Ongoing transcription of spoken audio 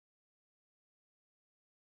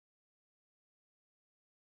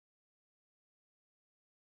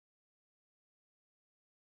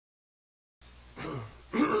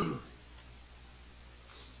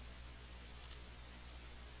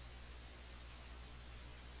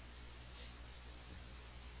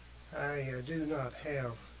I do not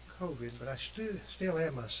have COVID, but I still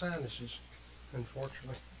have my sinuses,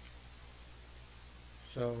 unfortunately.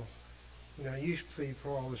 So, used to be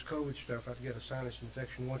before all this COVID stuff, I'd get a sinus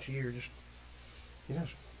infection once a year. Just,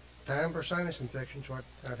 time for sinus infection, so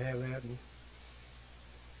I'd have that.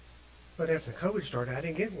 But after the COVID started, I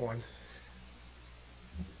didn't get one.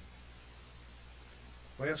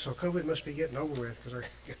 Well, so COVID must be getting over with, because I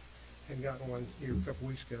hadn't gotten one here a couple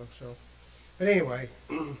weeks ago. So, but anyway,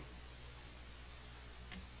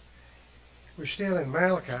 we're still in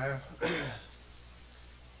Malachi,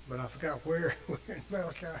 but I forgot where we're in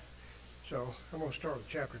Malachi. So I'm going to start with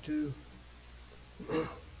chapter 2.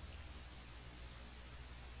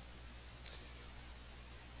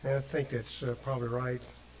 And I think that's probably right.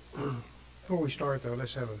 Before we start, though,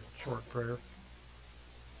 let's have a short prayer.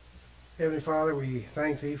 Heavenly Father, we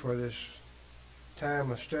thank Thee for this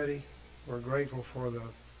time of study. We're grateful for the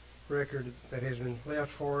record that has been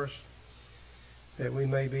left for us, that we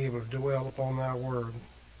may be able to dwell upon Thy Word.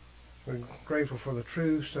 We're grateful for the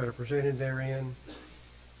truths that are presented therein.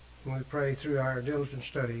 And we pray through our diligent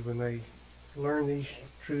study we may learn these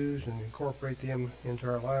truths and incorporate them into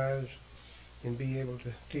our lives and be able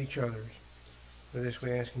to teach others. For this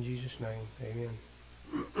we ask in Jesus' name. Amen.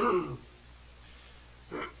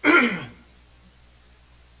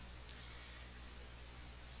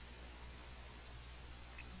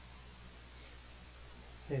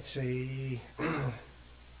 Let's see.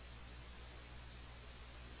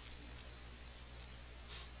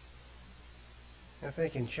 I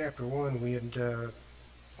think in chapter 1 we had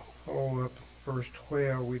all up verse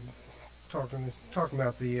 12 we talking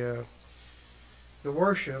about the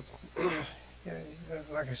worship.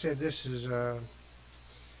 Like I said, this is a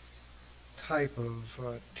type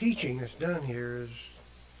of teaching that's done here is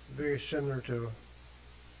very similar to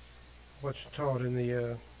what's taught in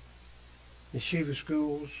the yeshiva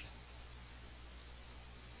schools,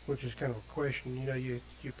 which is kind of a question.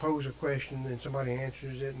 You pose a question and somebody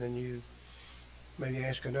answers it, and then you maybe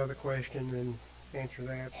ask another question and answer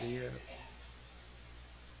that.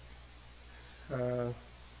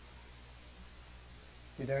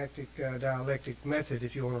 The dialectic method,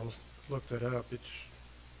 if you want to look that up, it's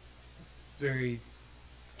very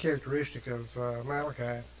characteristic of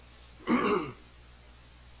Malachi.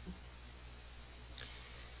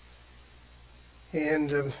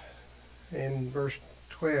 And in verse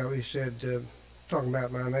 12 he said, talking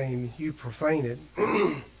about my name, you profane it,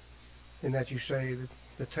 in that you say that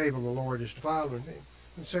the table of the Lord is defiled.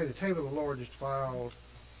 And say the table of the Lord is defiled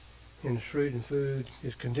in its fruit and food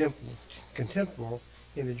is contemptible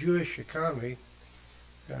in the Jewish economy.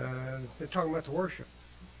 They're talking about the worship.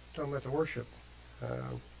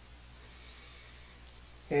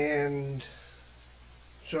 And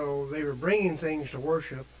so they were bringing things to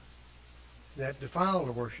worship that defile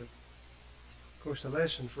the worship. Of course, the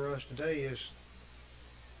lesson for us today is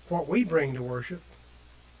what we bring to worship,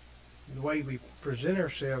 the way we present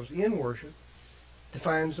ourselves in worship,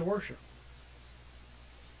 defines the worship.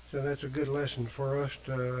 So that's a good lesson for us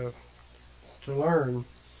to learn.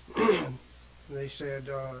 They said,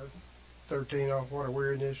 13, oh, what a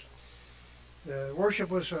weirdness. Worship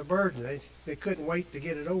was a burden. They couldn't wait to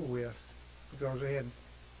get it over with because they had,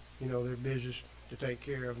 their business to take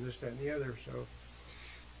care of, and this, that, and the other. So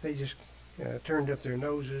they just turned up their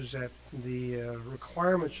noses at the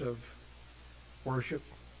requirements of worship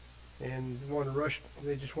and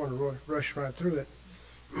they just want to rush right through it.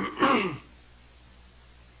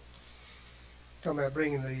 Talking about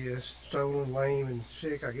bringing the stolen, lame, and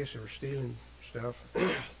sick. I guess they were stealing stuff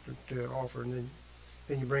to offer, and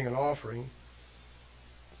then you bring an offering.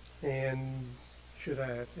 And should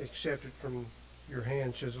I accept it from your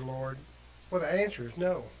hand, says the Lord? Well, the answer is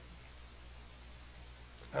no.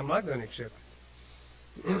 I'm not going to accept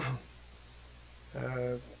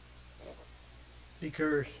it.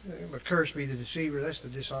 But cursed be the deceiver, that's the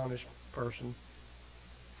dishonest person,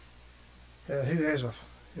 who has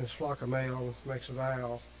in his flock of male makes a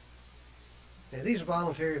vow. Now, these are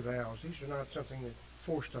voluntary vows. These are not something that's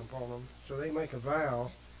forced upon them. So they make a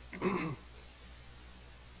vow.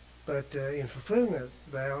 But in fulfilling that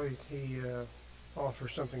vow, he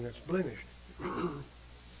offers something that's blemished.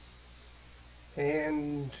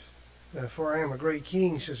 And for I am a great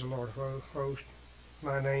king, says the Lord of hosts.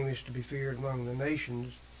 My name is to be feared among the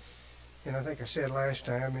nations. And I think I said last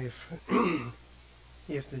time, if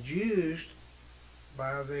the Jews,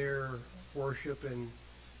 by their worship and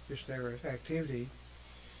just their activity,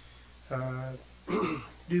 do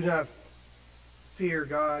not fear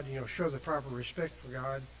God, show the proper respect for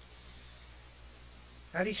God,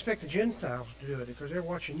 how do you expect the Gentiles to do it? Because they're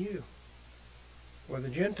watching you. Well, the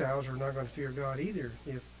Gentiles are not going to fear God either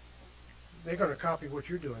if they're going to copy what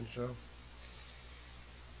you're doing.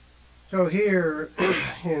 So here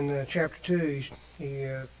in chapter 2,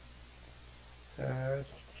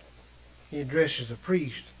 he addresses the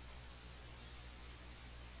priest,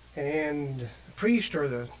 and the priests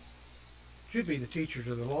should be the teachers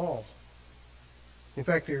of the law. In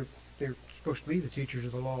fact, they're supposed to be the teachers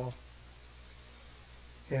of the law,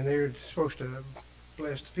 and they're supposed to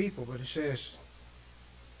bless the people. But it says,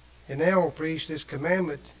 "And now, O priest, this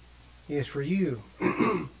commandment is for you."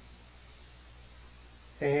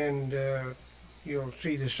 And you'll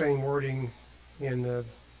see the same wording in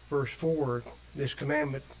verse 4, this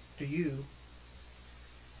commandment to you.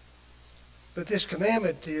 But this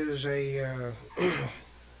commandment is a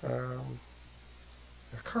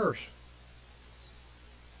curse.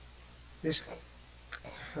 This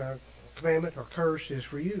commandment or curse is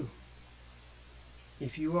for you.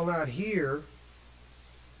 If you will not hear,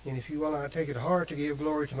 and if you will not take it to heart to give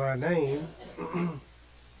glory to my name,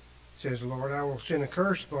 says the Lord, I will send a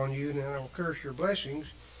curse upon you, and I will curse your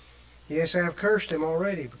blessings. Yes, I have cursed them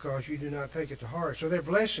already, because you do not take it to heart. So their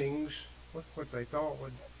blessings, what they thought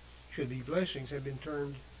should be blessings, have been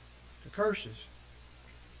turned to curses.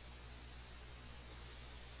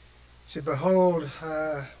 He said, behold,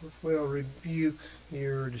 I will rebuke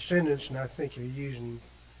your descendants, and I think if you're using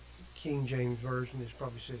King James Version, it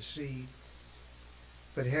probably says seed,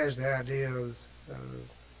 but it has the idea of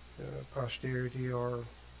posterity or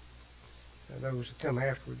those that come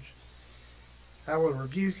afterwards. I will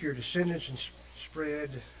rebuke your descendants and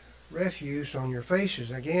spread refuse on your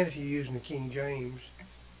faces. Again, if you're using the King James,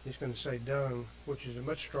 it's going to say dung, which is a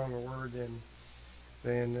much stronger word than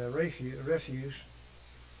refuse.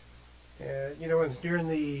 During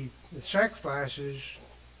the sacrifices,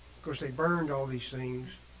 of course, they burned all these things,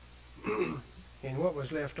 and what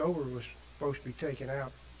was left over was supposed to be taken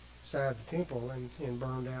outside the temple and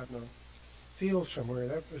burned out in a field somewhere.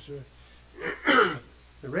 That was the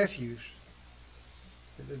refuse,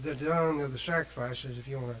 the dung of the sacrifices, if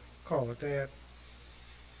you want to call it that.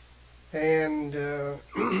 And so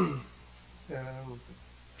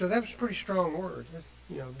that was a pretty strong word.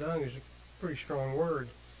 Dung is a pretty strong word.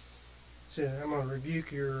 It said, I'm going to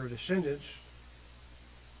rebuke your descendants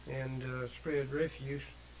and spread refuse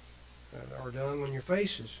or dung on your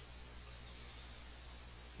faces.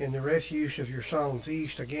 And the refuse of your solemn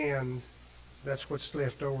feast, again, that's what's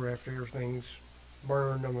left over after everything's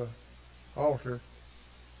burned on the altar.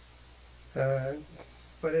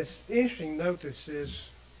 But it's interesting to note that it says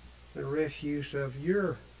the refuse of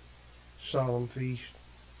your solemn feast.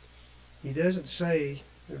 He doesn't say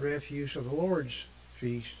the refuse of the Lord's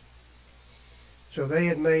feast. So they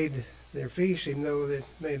had made their feast, even though it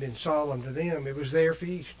may have been solemn to them, it was their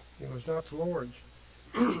feast. It was not the Lord's.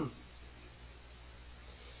 He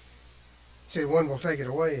said one will take it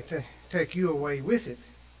away, take you away with it.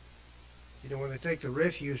 When they take the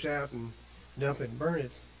refuse out and dump it and burn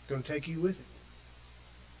it, it's going to take you with it.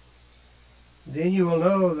 Then you will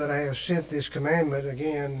know that I have sent this commandment.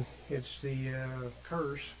 Again, it's the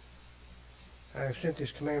curse. I have sent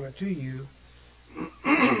this commandment to you,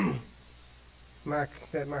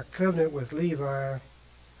 that my covenant with Levi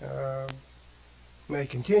may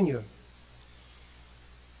continue.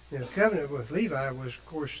 Now, the covenant with Levi was, of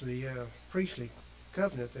course, the priestly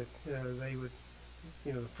covenant that they would,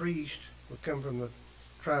 the priest would come from the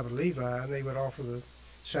tribe of Levi, and they would offer the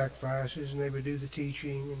sacrifices, and they would do the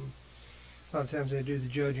teaching, and a lot of times they do the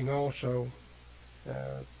judging also.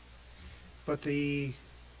 But the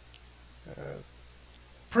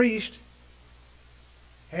priest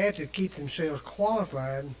had to keep themselves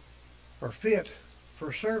qualified or fit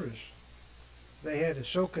for service. They had to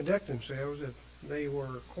so conduct themselves that they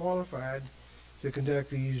were qualified to conduct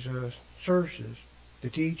these services, to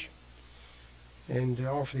teach and to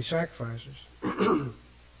offer these sacrifices.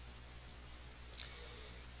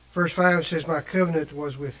 Verse 5 says, my covenant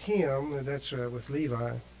was with him, and that's with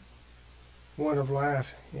Levi, one of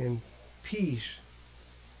life and peace.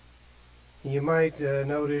 You might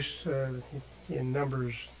notice in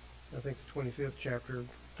Numbers, I think the 25th chapter,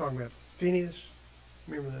 talking about Phinehas.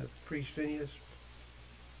 Remember the priest Phinehas?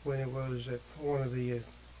 When it was that one of the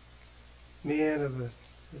men of the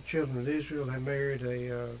children of Israel had married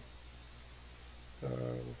a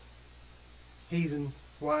heathen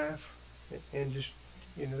wife, and just,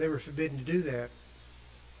 they were forbidden to do that,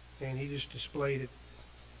 and he just displayed it.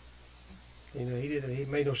 He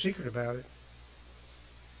made no secret about it.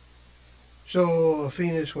 So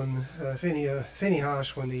Phinehas, when they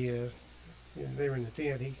were in the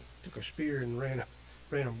tent, he took a spear and ran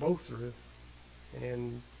them both through,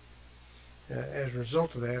 and as a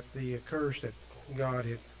result of that, the curse that God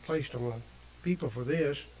had placed on the people for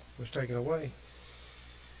this was taken away.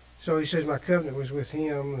 So he says, my covenant was with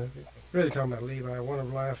him, really talking about Levi, one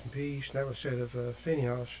of life and peace, and that was said of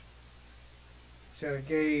Phinehas. He said, I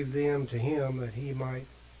gave them to him that he might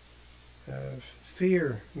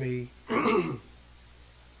fear me.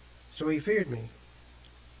 So he feared me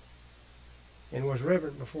and was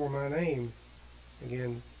reverent before my name.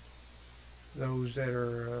 Again, those that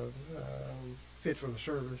are fit for the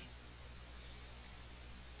service.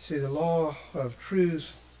 See, the law of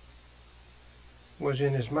truth was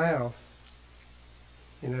in his mouth,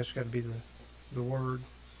 and that's got to be the word.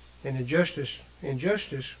 And injustice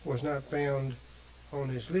was not found on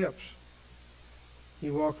his lips. He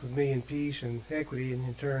walked with me in peace and equity,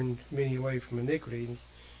 and turned many away from iniquity.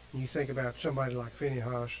 And you think about somebody like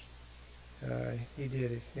Phinehas, he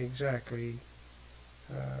did it exactly.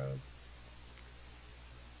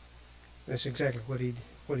 That's exactly what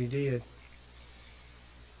he did.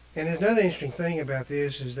 And another interesting thing about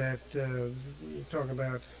this is that you're talking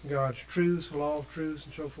about God's truth, law of truth,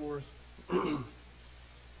 and so forth.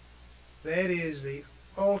 That is the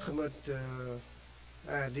ultimate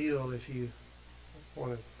ideal, if you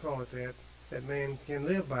want to call it that man can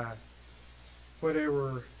live by.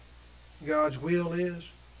 Whatever God's will is,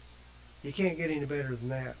 you can't get any better than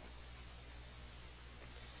that.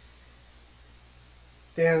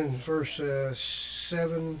 Down in verse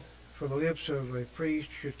 7, for the lips of a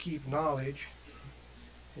priest should keep knowledge,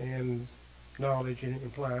 and knowledge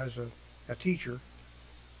implies a teacher,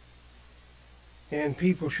 and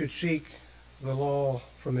people should seek the law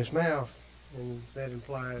from his mouth, and that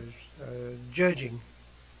implies judging.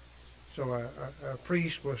 So a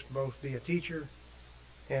priest must both be a teacher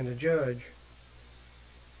and a judge.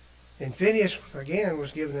 And Phineas, again,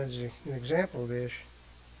 was given as an example of this.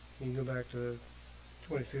 You can go back to the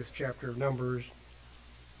 25th chapter of Numbers,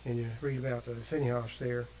 and you read about Phinehas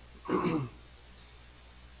there.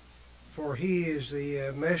 For he is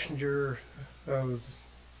the messenger of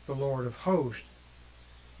the Lord of hosts.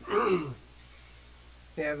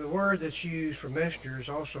 Now, the word that's used for messenger is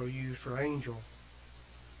also used for angel.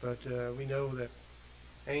 But we know that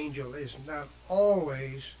angel is not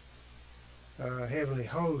always a heavenly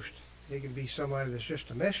host. It can be somebody that's just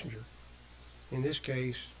a messenger. In this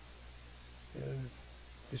case,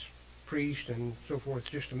 this priest and so forth,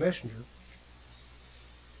 just a messenger.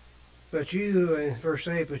 But you, in verse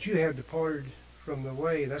 8, but you have departed from the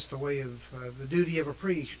way. That's the way of the duty of a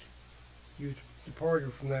priest. You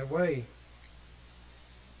departed from that way,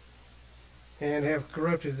 and have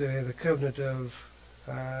corrupted the covenant of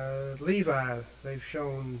Levi. They've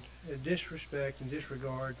shown disrespect and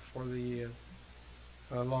disregard for the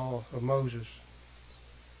law of Moses.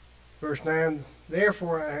 Verse 9,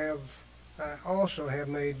 therefore I also have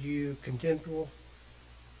made you contemptible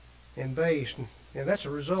and base. And that's a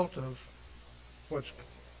result of what's,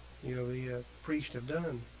 the priests have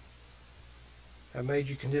done. I made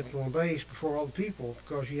you contemptible and base before all the people,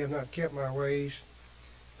 because you have not kept my ways,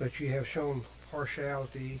 but you have shown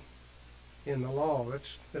partiality in the law.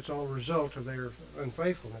 That's all a result of their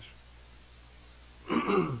unfaithfulness.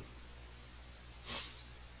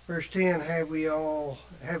 Verse 10, have we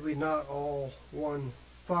not all one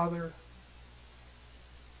Father?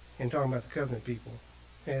 And talking about the covenant people.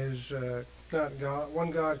 Has not God,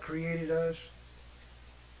 one God created us?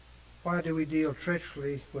 Why do we deal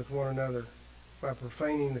treacherously with one another by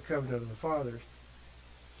profaning the covenant of the fathers?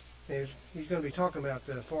 And he's going to be talking about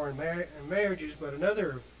foreign marriages, but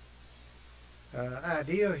another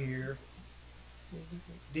idea here,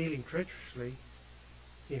 dealing treacherously.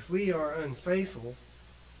 If we are unfaithful,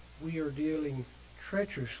 we are dealing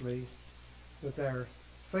treacherously with our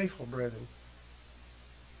faithful brethren.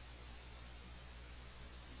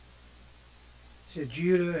 He said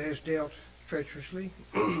Judah has dealt treacherously.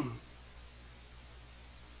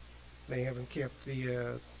 They haven't kept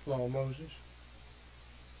the law of Moses.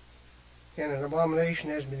 And an abomination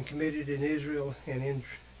has been committed in Israel and in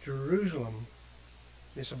Jerusalem.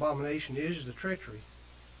 This abomination is the treachery.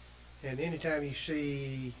 And anytime you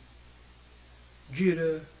see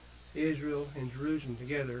Judah, Israel, and Jerusalem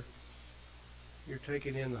together, you're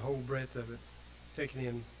taking in the whole breadth of it, taking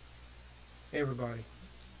in everybody.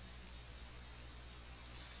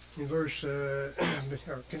 In verse,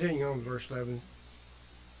 continuing on with verse 11,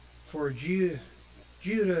 for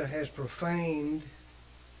Judah has profaned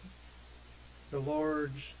the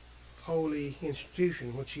Lord's holy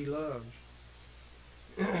institution, which he loves.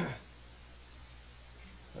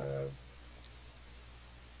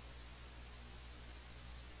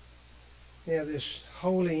 Yeah, this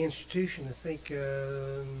holy institution, I think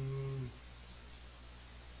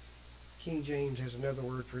King James has another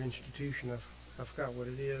word for institution. I forgot what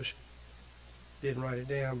it is. didn't write it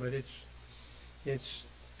down, but it's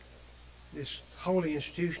this holy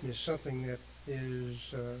institution is something that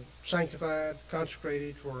is sanctified,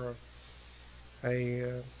 consecrated for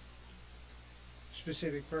a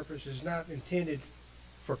specific purpose, is not intended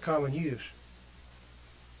for common use.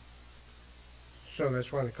 So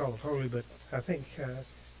that's why they call it holy. But I think,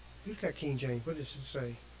 who's got King James? What does it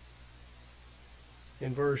say?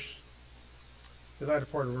 In the latter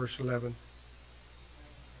part of verse 11.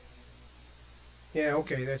 Yeah,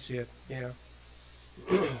 okay, that's it. Yeah.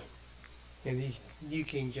 And the New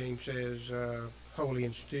King James says holy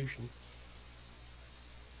institution.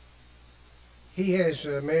 He has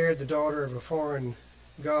married the daughter of a foreign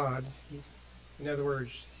god. In other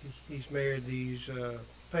words, he's married these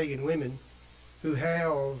pagan women who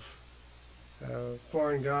have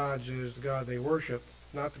foreign gods as the God they worship,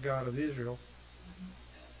 not the God of Israel.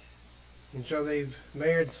 And so they've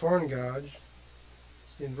married the foreign gods.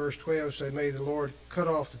 In verse 12 say, may the Lord cut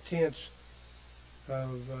off the tents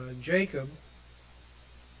of Jacob.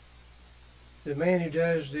 The man who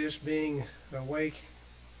does this being awake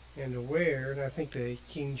and aware, and I think the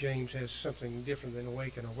King James has something different than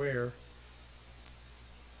awake and aware.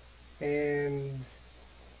 And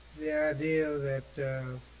the idea that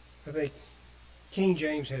I think King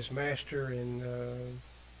James has master and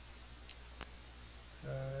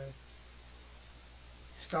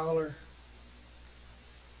scholar.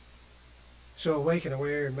 So awake and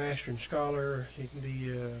aware and master and scholar. He can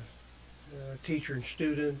be teacher and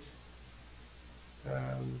student.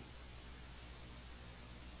 And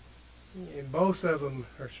both of them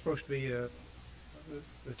are supposed to be, the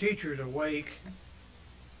teacher is awake,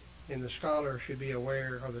 and the scholar should be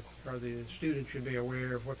aware, or the student should be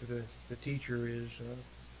aware of what the teacher is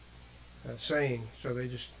saying. So they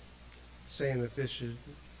just saying that this is,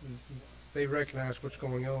 they recognize what's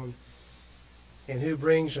going on. And who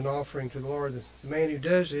brings an offering to the Lord? The man who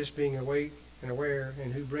does this, being awake and aware,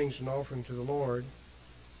 and who brings an offering to the Lord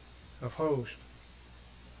of hosts.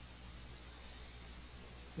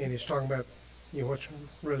 And it's talking about, what's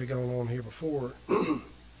really going on here before. In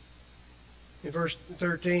verse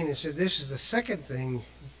 13, it said, this is the second thing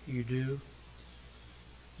you do.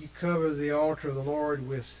 You cover the altar of the Lord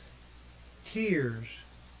with tears.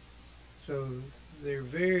 So they're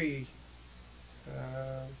very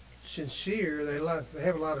sincere. They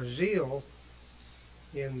have a lot of zeal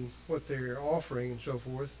in what they're offering and so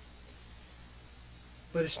forth.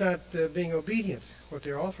 But it's not being obedient. What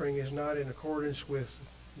they're offering is not in accordance with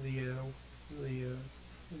the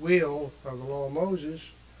will of the law of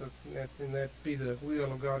Moses, and that be the will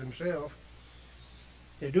of God himself.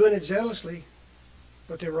 They're doing it zealously,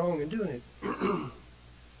 but they're wrong in doing it.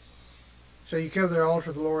 So you cover the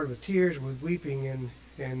altar of the Lord with tears, with weeping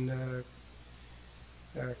and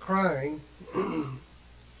crying, and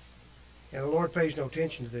the Lord pays no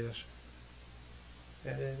attention to this.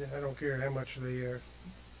 I don't care how much they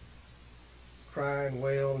cry and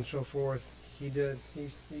wail and so forth. He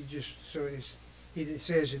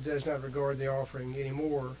says it does not regard the offering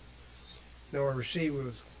anymore, nor receive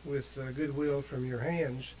with goodwill from your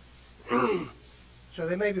hands. So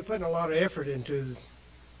they may be putting a lot of effort into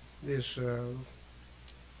this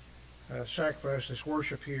sacrifice, this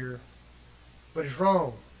worship here, but it's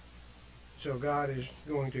wrong. So God is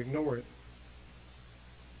going to ignore it.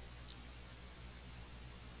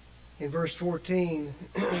 In verse 14,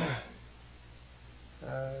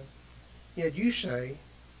 yet you say,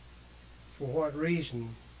 for what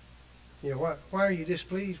reason? Why are you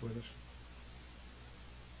displeased with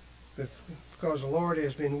us? Because the Lord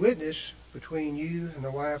has been witness between you and the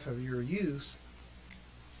wife of your youth,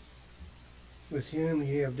 with whom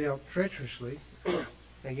you have dealt treacherously.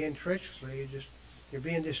 Again, treacherously, you're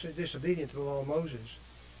being disobedient to the law of Moses.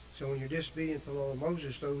 So when you're disobedient to the law of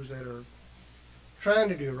Moses, those that are trying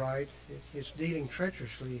to do right, it's dealing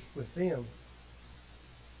treacherously with them.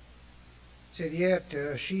 It said, yet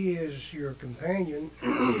she is your companion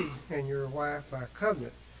and your wife by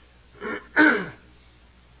covenant.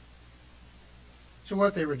 So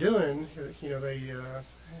what they were doing, they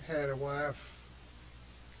had a wife.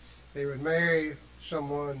 They would marry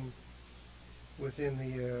someone within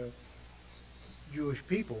the Jewish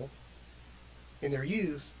people in their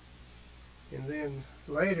youth, and then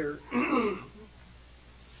later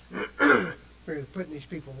they're putting these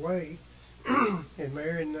people away and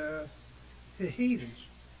marrying the heathens.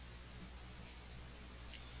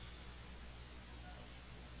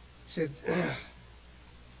 He said,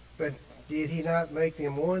 but did he not make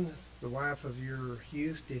them one? The wife of your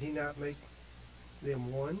youth, did he not make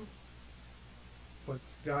them one? What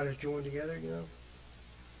God has joined together,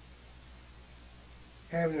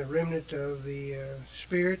 having a remnant of the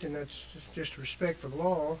Spirit, and that's just respect for the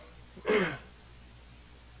law.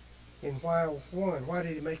 And why one? Why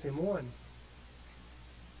did he make them one?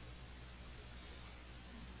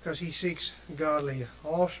 Because he seeks godly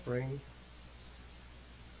offspring.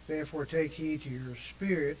 Therefore take heed to your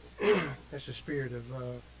spirit. That's the spirit of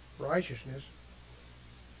righteousness.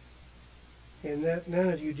 And that none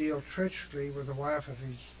of you deal treacherously with the wife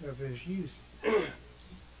of his youth.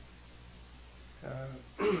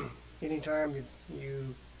 Anytime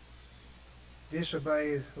you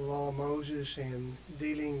disobey the law of Moses and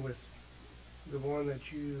dealing with the one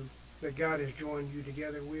that God has joined you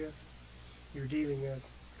together with, you're dealing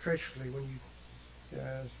treacherously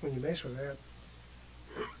when you mess with that.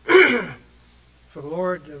 For the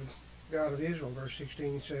Lord God of Israel, verse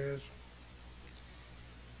 16 says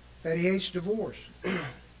that he hates divorce.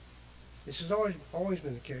 This has always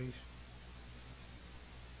been the case.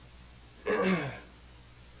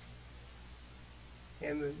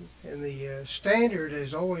 And the standard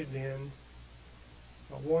has always been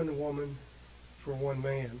a one woman for one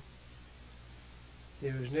man.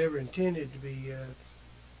 It was never intended to be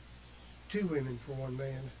two women for one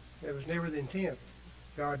man. That was never the intent.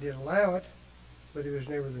 God did allow it, but it was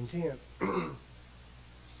never the intent.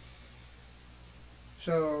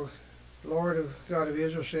 So, the Lord God of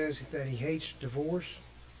Israel says that he hates divorce,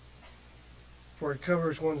 for it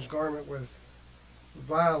covers one's garment with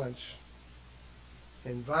violence.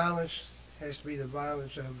 And violence has to be the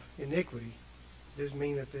violence of iniquity. It doesn't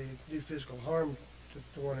mean that they do physical harm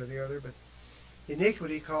to one or the other, but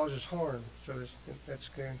iniquity causes harm, so that's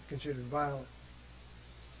considered violent.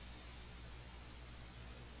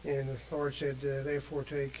 And the Lord said, therefore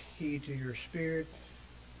take heed to your spirit.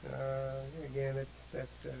 Again, that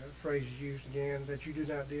phrase is used again, that you do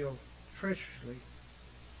not deal treacherously.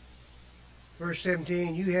 Verse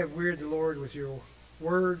 17, you have wearied the Lord with your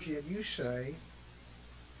words, yet you say,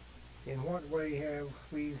 in what way have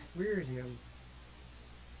we wearied him?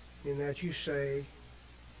 In that you say,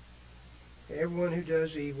 everyone who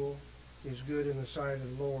does evil is good in the sight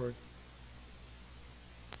of the Lord,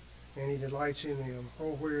 and he delights in them.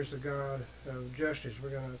 Oh, where is the God of justice? We're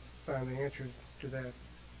going to find the answer to that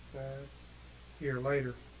here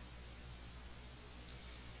later.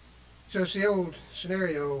 So it's the old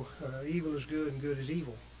scenario, evil is good and good is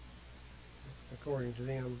evil, according to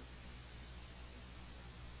them.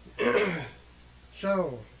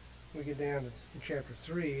 So, we get down to chapter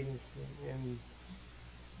 3, and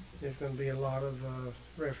there's going to be a lot of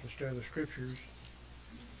reference to other scriptures.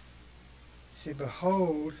 See,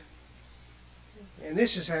 behold, and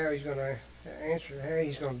this is how he's going to answer, how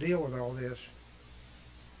he's going to deal with all this.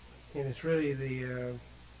 And it's really the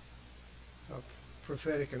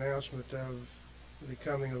prophetic announcement of the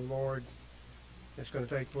coming of the Lord that's going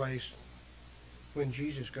to take place when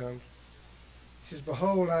Jesus comes. He says,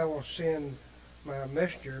 behold, I will send my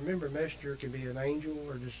messenger. Remember, messenger can be an angel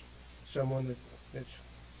or just someone that's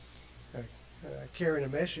carrying a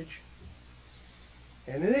message.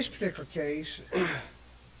 And in this particular case,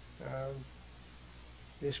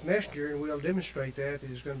 this messenger, and we'll demonstrate that,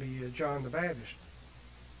 is going to be John the Baptist.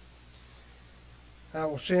 I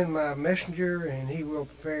will send my messenger, and he will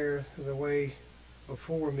prepare the way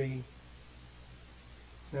before me.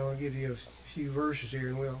 Now I'll give you a few verses here,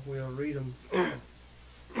 and we'll read them.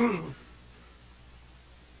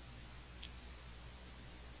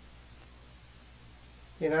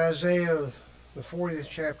 In Isaiah, the 40th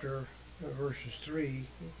chapter, verses 3,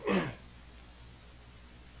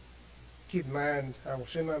 keep in mind, I will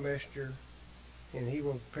send my messenger, and he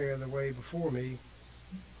will prepare the way before me.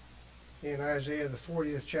 In Isaiah, the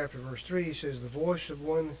 40th chapter, verse 3, it says, the voice of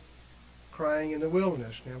one crying in the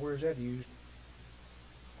wilderness. Now, where's that used?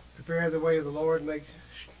 Prepare the way of the Lord, make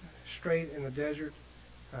straight in the desert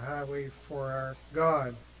a highway for our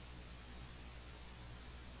God.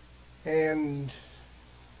 And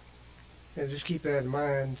just keep that in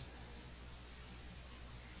mind.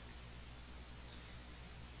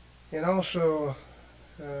 And also,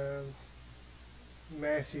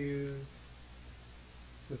 Matthew,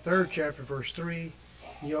 the 3rd chapter, verse 3,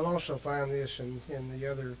 you'll also find this in the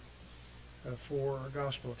other 4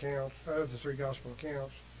 gospel accounts, the 3 gospel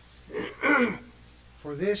accounts.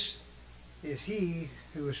 For this is he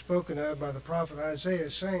who was spoken of by the prophet Isaiah,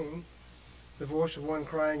 saying, the voice of one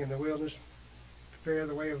crying in the wilderness, prepare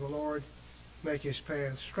the way of the Lord, make his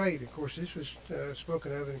path straight. Of course, this was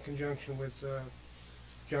spoken of in conjunction with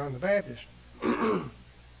John the Baptist.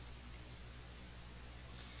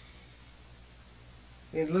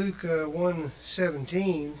 In Luke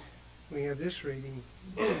 1:17, we have this reading.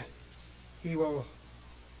 He will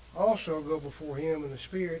also go before him in the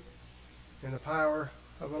spirit and the power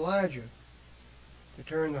of Elijah, to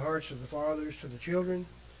turn the hearts of the fathers to the children,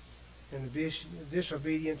 and the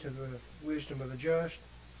disobedient to the wisdom of the just,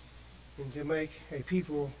 and to make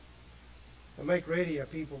ready a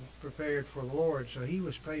people prepared for the Lord. So he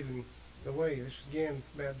was paving the way. This is again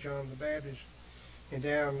about John the Baptist. And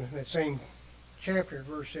down in that same chapter,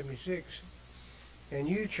 verse 76, and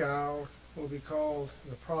you, child, will be called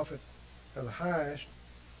the prophet of the highest.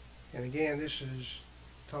 And again, this is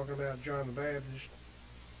talking about John the Baptist,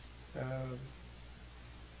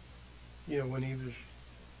 when he was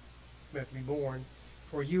about to be born.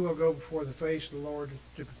 For you will go before the face of the Lord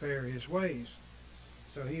to prepare his ways.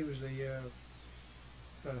 So he was the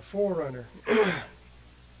forerunner.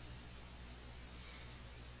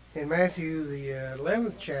 In Matthew, the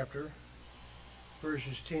 11th chapter,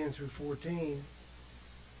 verses 10 through 14, it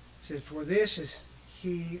says, for this is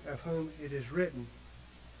he of whom it is written,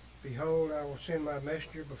 behold, I will send my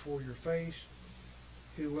messenger before your face,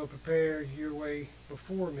 who will prepare your way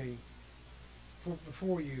before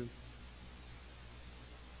you.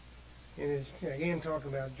 And it's again talking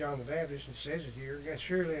about John the Baptist, and it says it here,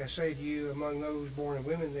 surely I say to you, among those born of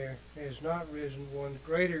women there has not risen one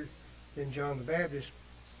greater than John the Baptist,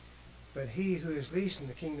 but he who is least in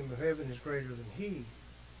the kingdom of heaven is greater than he.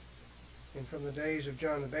 And from the days of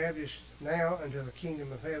John the Baptist now until the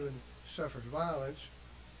kingdom of heaven suffered violence,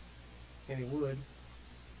 and it would,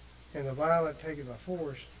 and the violent take it by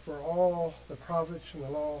force, for all the prophets and the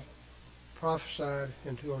law prophesied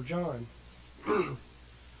until John. Of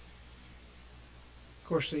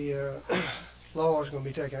course, the law is going to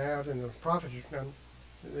be taken out, and the prophets,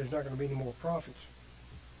 there's not going to be any more prophets.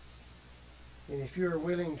 And if you're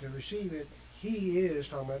willing to receive it, he is,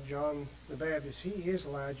 talking about John the Baptist, he is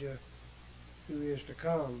Elijah who is to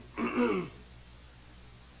come.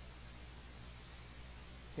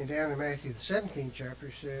 And down in Matthew the 17th chapter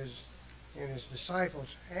it says, and his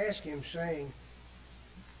disciples asked him, saying,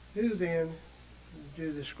 who then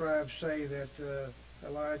do the scribes say that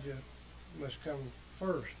Elijah must come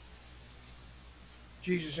first?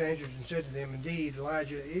 Jesus answered and said to them, indeed,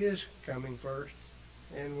 Elijah is coming first,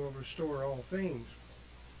 and will restore all things.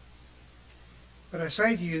 But I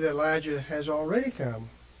say to you that Elijah has already come,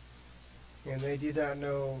 and they did not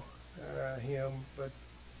know him, but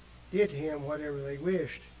did to him whatever they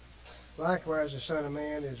wished. Likewise, the Son of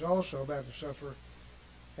Man is also about to suffer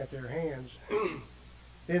at their hands.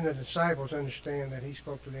 Then the disciples understand that he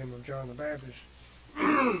spoke to them of John the Baptist.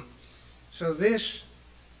 So this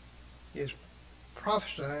is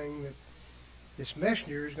prophesying that this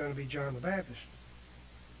messenger is going to be John the Baptist.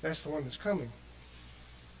 That's the one that's coming.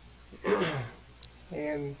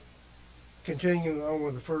 And continuing on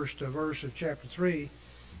with the first verse of chapter 3,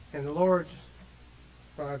 and the Lord,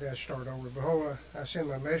 well, I got to start over. Behold, I send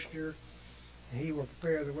my messenger, and he will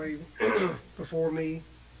prepare the way before me.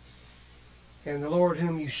 And the Lord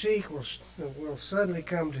whom you seek will suddenly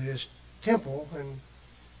come to his temple, and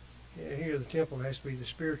here the temple has to be the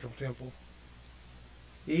spiritual temple.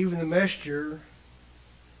 Even the messenger,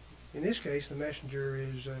 in this case, the messenger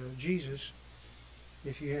is Jesus.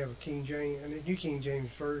 If you have a King James, and a New King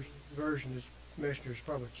James version, this messenger is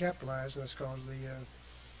probably capitalized, and that's because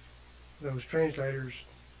those translators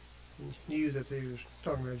knew that they was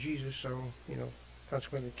talking about Jesus, so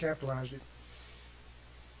consequently capitalized it.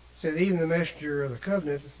 It said, even the messenger of the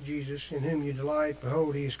covenant, Jesus, in whom you delight,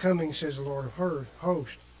 behold, he is coming, says the Lord of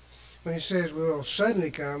hosts. When it says will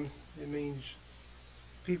suddenly come, it means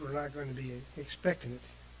people are not going to be expecting it.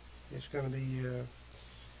 It's going to be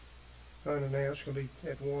unannounced, it's going to be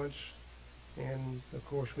at once. And of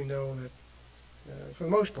course we know that for the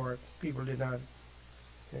most part people did not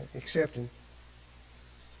accept him.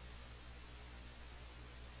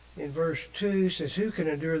 In verse 2 it says, who can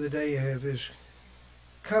endure the day of his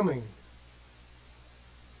coming?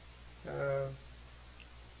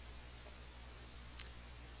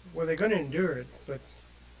 Well, they're going to endure it, but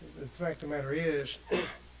the fact of the matter is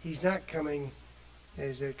he's not coming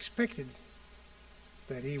as they expected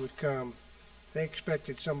that he would come. They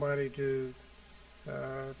expected somebody to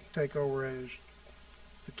take over as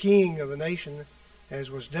the king of the nation,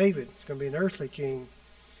 as was David. It's going to be an earthly king.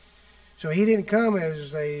 So he didn't come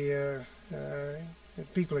as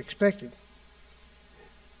people expected.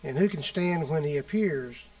 And who can stand when he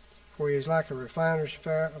appears? For he is like a refiner's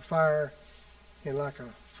fire and like a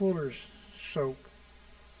fuller's soap.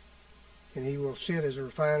 And he will sit as a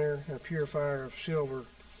refiner and a purifier of silver.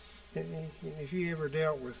 If you ever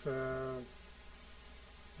dealt with,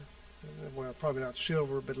 well, probably not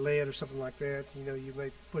silver, but lead or something like that, you may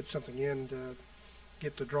put something in to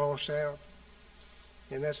get the dross out.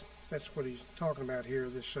 And that's what he's talking about here,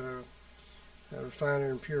 this refiner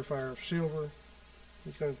and purifier of silver.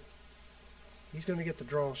 He's going to get the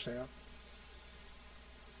dross out.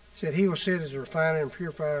 He said he will sit as a refiner and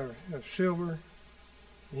purifier of silver,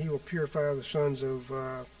 and he will purify the sons of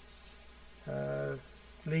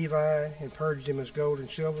Levi and purge them as gold and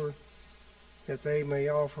silver, that they may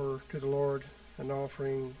offer to the Lord an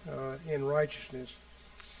offering in righteousness.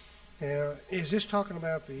 Now, is this talking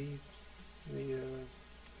about the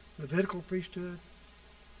Levitical priesthood?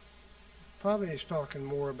 Probably it's talking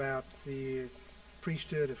more about the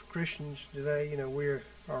priesthood of Christians today. You know, we're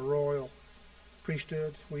our royal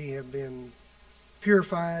priesthood. We have been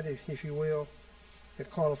purified, if you will. It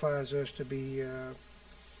qualifies us to be a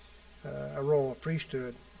royal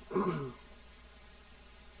priesthood.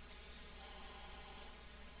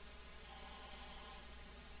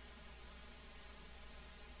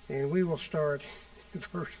 And we will start in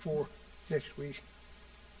verse 4 next week.